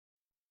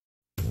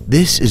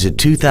This is a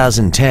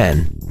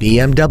 2010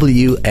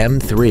 BMW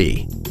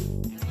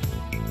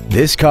M3.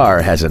 This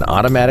car has an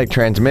automatic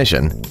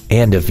transmission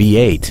and a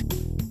V8.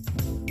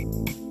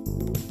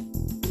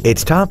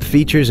 Its top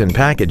features and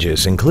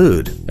packages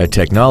include a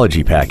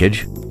technology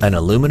package, an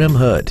aluminum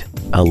hood,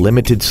 a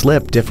limited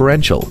slip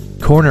differential,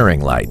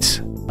 cornering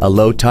lights, a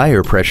low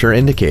tire pressure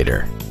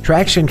indicator,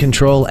 traction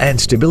control and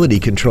stability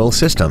control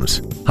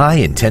systems,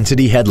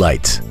 high-intensity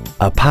headlights,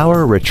 a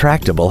power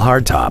retractable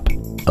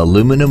hardtop,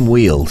 aluminum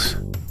wheels,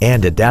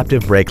 and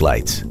adaptive brake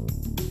lights.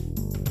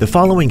 The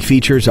following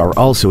features are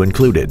also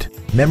included: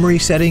 memory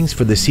settings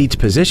for the seat's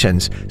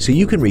positions so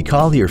you can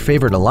recall your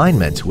favorite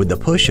alignments with the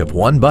push of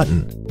one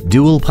button,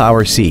 dual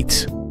power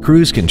seats,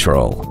 cruise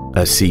control,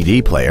 a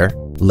CD player,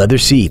 leather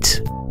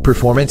seats,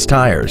 performance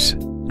tires,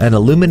 an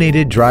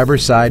illuminated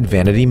driver's side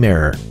vanity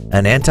mirror,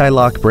 an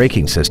anti-lock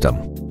braking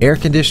system, air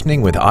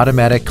conditioning with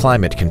automatic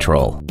climate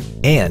control,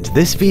 and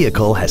this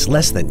vehicle has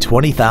less than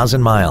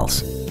 20,000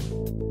 miles.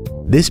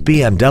 This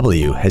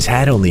BMW has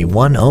had only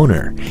one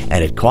owner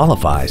and it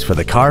qualifies for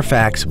the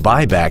Carfax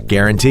buyback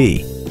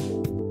guarantee.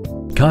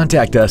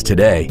 Contact us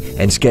today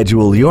and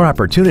schedule your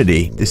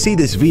opportunity to see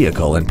this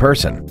vehicle in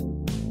person.